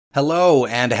Hello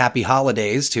and happy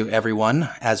holidays to everyone.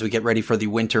 As we get ready for the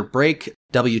winter break,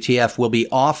 WTF will be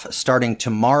off starting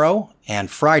tomorrow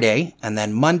and Friday, and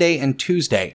then Monday and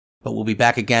Tuesday. But we'll be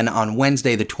back again on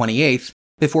Wednesday the 28th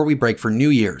before we break for New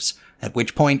Year's, at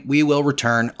which point we will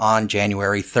return on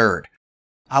January 3rd.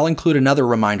 I'll include another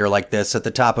reminder like this at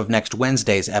the top of next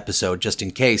Wednesday's episode just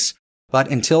in case. But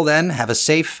until then, have a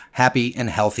safe, happy, and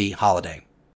healthy holiday.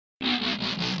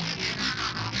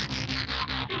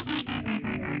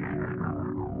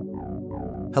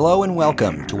 Hello and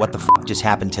welcome to What the F*** Just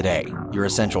Happened Today, your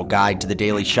essential guide to the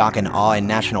daily shock and awe in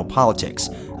national politics.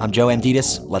 I'm Joe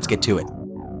Amditis. Let's get to it.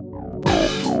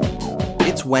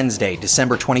 It's Wednesday,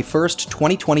 December 21st,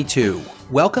 2022.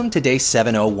 Welcome to day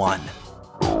 701.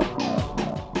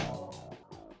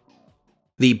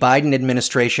 The Biden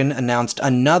administration announced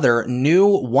another new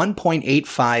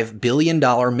 $1.85 billion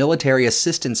military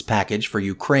assistance package for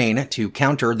Ukraine to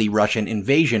counter the Russian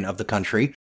invasion of the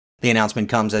country. The announcement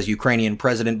comes as Ukrainian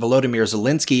President Volodymyr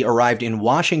Zelensky arrived in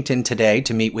Washington today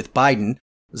to meet with Biden,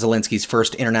 Zelensky's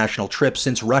first international trip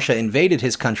since Russia invaded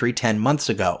his country 10 months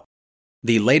ago.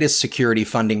 The latest security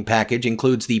funding package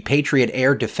includes the Patriot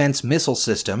Air Defense Missile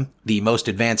System, the most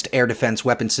advanced air defense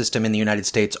weapon system in the United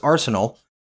States arsenal.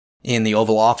 In the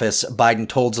Oval Office, Biden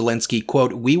told Zelensky,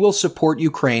 quote, "We will support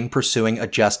Ukraine pursuing a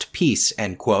just peace,"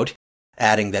 end quote,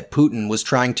 adding that Putin was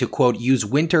trying to, quote, "use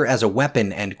winter as a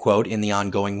weapon," end quote, in the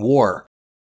ongoing war.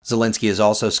 Zelensky is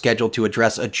also scheduled to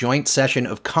address a joint session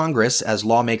of Congress as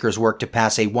lawmakers work to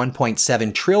pass a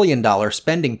 $1.7 trillion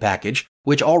spending package,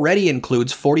 which already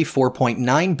includes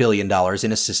 $44.9 billion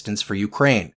in assistance for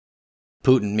Ukraine.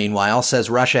 Putin, meanwhile, says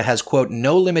Russia has, quote,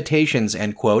 "no limitations,"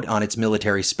 end quote, on its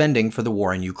military spending for the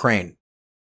war in Ukraine.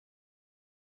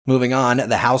 Moving on,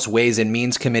 the House Ways and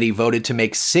Means Committee voted to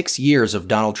make 6 years of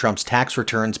Donald Trump's tax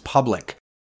returns public.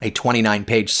 A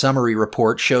 29-page summary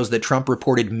report shows that Trump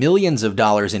reported millions of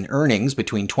dollars in earnings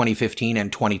between 2015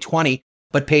 and 2020,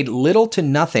 but paid little to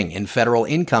nothing in federal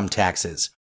income taxes.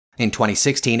 In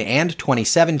 2016 and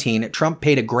 2017, Trump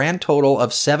paid a grand total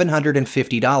of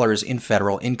 $750 in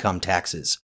federal income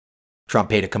taxes. Trump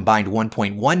paid a combined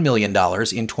 $1.1 million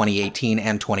in 2018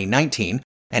 and 2019,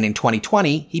 and in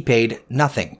 2020, he paid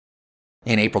nothing.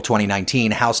 In April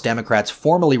 2019, House Democrats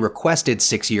formally requested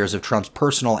 6 years of Trump's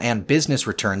personal and business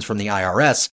returns from the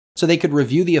IRS so they could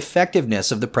review the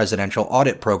effectiveness of the presidential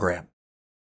audit program.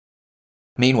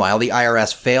 Meanwhile, the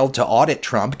IRS failed to audit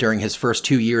Trump during his first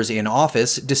 2 years in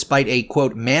office, despite a,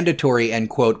 quote, mandatory, end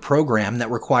quote, program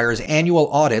that requires annual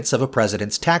audits of a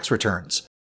president's tax returns.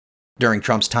 During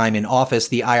Trump's time in office,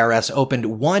 the IRS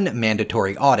opened one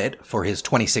mandatory audit for his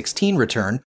 2016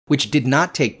 return, which did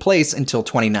not take place until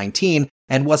 2019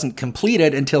 and wasn't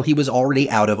completed until he was already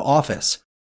out of office.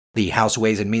 The House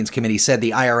Ways and Means Committee said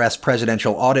the IRS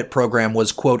presidential audit program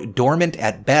was, quote, dormant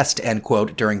at best, end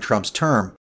quote, during Trump's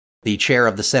term. The chair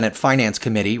of the Senate Finance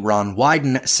Committee, Ron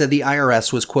Wyden, said the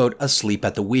IRS was, quote, asleep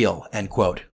at the wheel, end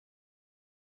quote.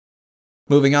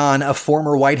 Moving on, a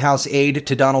former White House aide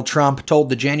to Donald Trump told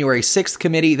the January 6th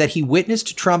committee that he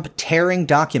witnessed Trump tearing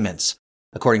documents.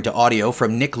 According to audio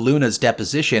from Nick Luna's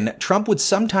deposition, Trump would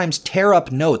sometimes tear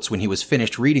up notes when he was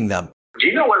finished reading them. Do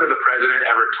you know whether the president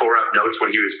ever tore up notes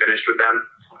when he was finished with them?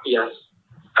 Yes.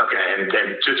 Okay, and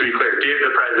just to be clear, did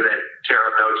the president tear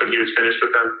up notes when he was finished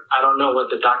with them? I don't know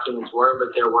what the documents were,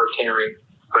 but there were tearing.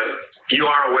 But you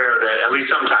are aware that at least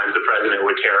sometimes the president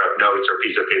would tear up notes or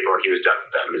piece of paper when he was done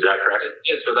with them. Is that correct?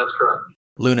 Yes, sir, that's correct.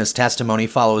 Luna's testimony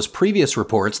follows previous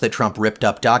reports that Trump ripped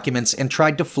up documents and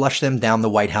tried to flush them down the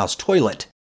White House toilet.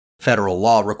 Federal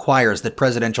law requires that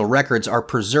presidential records are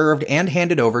preserved and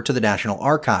handed over to the National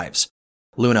Archives.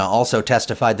 Luna also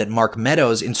testified that Mark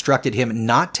Meadows instructed him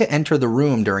not to enter the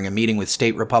room during a meeting with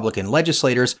state Republican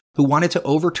legislators who wanted to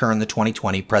overturn the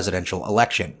 2020 presidential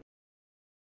election.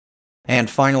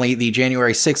 And finally, the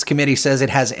January 6th committee says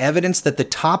it has evidence that the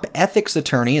top ethics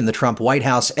attorney in the Trump White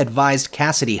House advised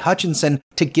Cassidy Hutchinson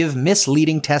to give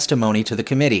misleading testimony to the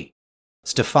committee.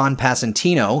 Stefan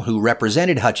Passantino, who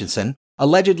represented Hutchinson,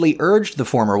 allegedly urged the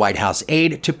former White House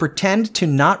aide to pretend to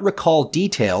not recall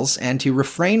details and to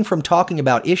refrain from talking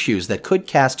about issues that could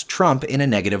cast Trump in a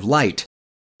negative light.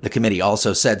 The committee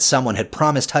also said someone had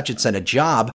promised Hutchinson a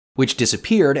job, which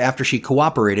disappeared after she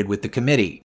cooperated with the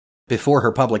committee. Before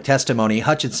her public testimony,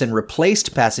 Hutchinson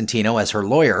replaced Passantino as her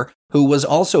lawyer, who was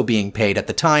also being paid at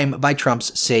the time by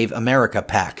Trump's Save America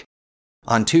PAC.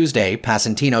 On Tuesday,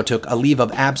 Passantino took a leave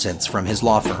of absence from his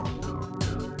law firm.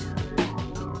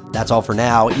 That's all for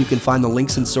now. You can find the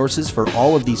links and sources for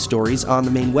all of these stories on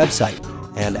the main website.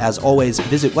 And as always,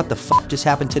 visit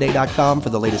whatthefjusthappenedtoday.com for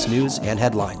the latest news and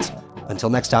headlines. Until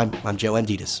next time, I'm Joe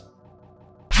Amditis.